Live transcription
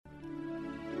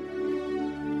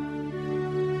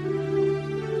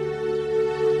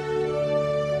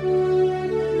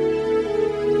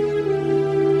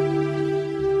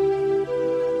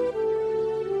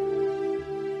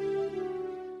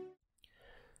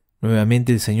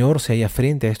Nuevamente el Señor se halla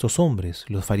frente a estos hombres,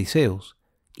 los fariseos,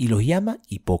 y los llama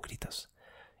hipócritas.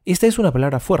 Esta es una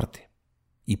palabra fuerte.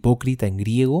 Hipócrita en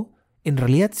griego en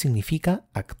realidad significa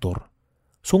actor.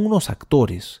 Son unos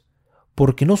actores,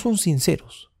 porque no son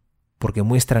sinceros, porque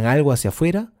muestran algo hacia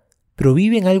afuera, pero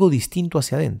viven algo distinto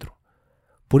hacia adentro.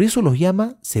 Por eso los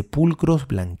llama sepulcros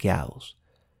blanqueados.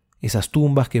 Esas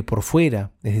tumbas que por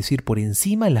fuera, es decir, por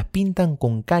encima, las pintan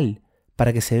con cal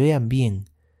para que se vean bien,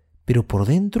 pero por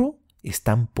dentro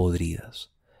están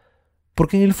podridas.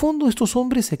 Porque en el fondo estos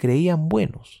hombres se creían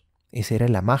buenos. Esa era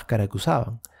la máscara que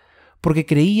usaban. Porque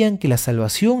creían que la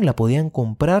salvación la podían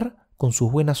comprar con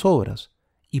sus buenas obras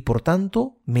y por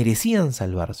tanto merecían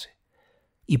salvarse.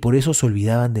 Y por eso se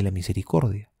olvidaban de la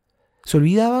misericordia. Se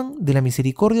olvidaban de la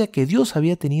misericordia que Dios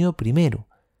había tenido primero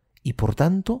y por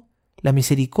tanto la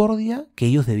misericordia que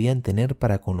ellos debían tener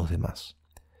para con los demás.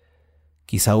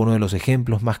 Quizá uno de los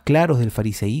ejemplos más claros del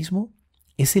fariseísmo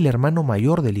es el hermano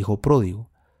mayor del hijo pródigo.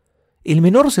 El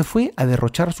menor se fue a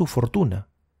derrochar su fortuna,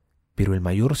 pero el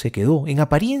mayor se quedó. En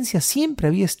apariencia siempre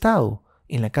había estado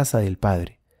en la casa del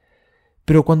padre.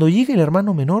 Pero cuando llega el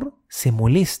hermano menor, se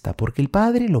molesta porque el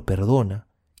padre lo perdona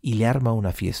y le arma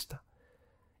una fiesta.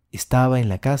 Estaba en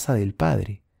la casa del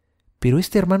padre, pero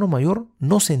este hermano mayor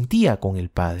no sentía con el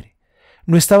padre.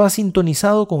 No estaba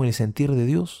sintonizado con el sentir de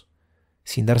Dios.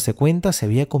 Sin darse cuenta, se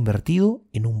había convertido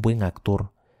en un buen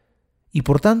actor. Y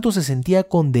por tanto se sentía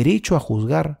con derecho a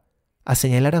juzgar, a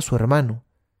señalar a su hermano,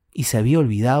 y se había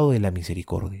olvidado de la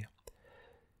misericordia.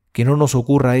 Que no nos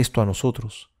ocurra esto a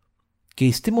nosotros, que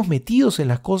estemos metidos en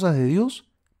las cosas de Dios,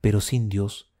 pero sin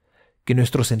Dios, que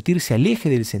nuestro sentir se aleje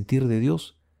del sentir de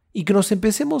Dios, y que nos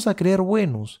empecemos a creer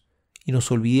buenos, y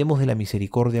nos olvidemos de la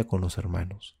misericordia con los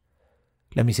hermanos.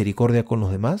 La misericordia con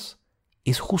los demás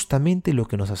es justamente lo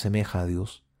que nos asemeja a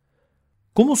Dios.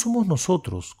 ¿Cómo somos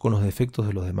nosotros con los defectos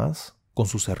de los demás, con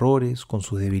sus errores, con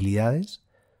sus debilidades?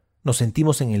 ¿Nos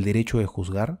sentimos en el derecho de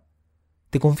juzgar?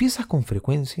 ¿Te confiesas con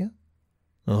frecuencia?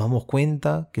 ¿Nos damos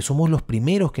cuenta que somos los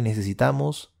primeros que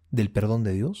necesitamos del perdón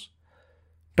de Dios?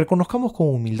 Reconozcamos con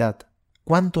humildad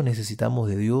cuánto necesitamos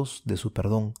de Dios, de su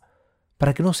perdón,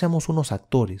 para que no seamos unos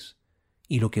actores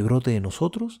y lo que brote de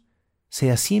nosotros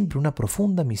sea siempre una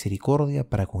profunda misericordia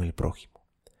para con el prójimo.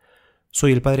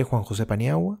 Soy el Padre Juan José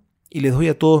Paniagua y les doy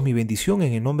a todos mi bendición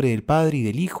en el nombre del Padre y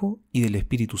del Hijo y del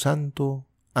Espíritu Santo.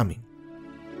 Amén.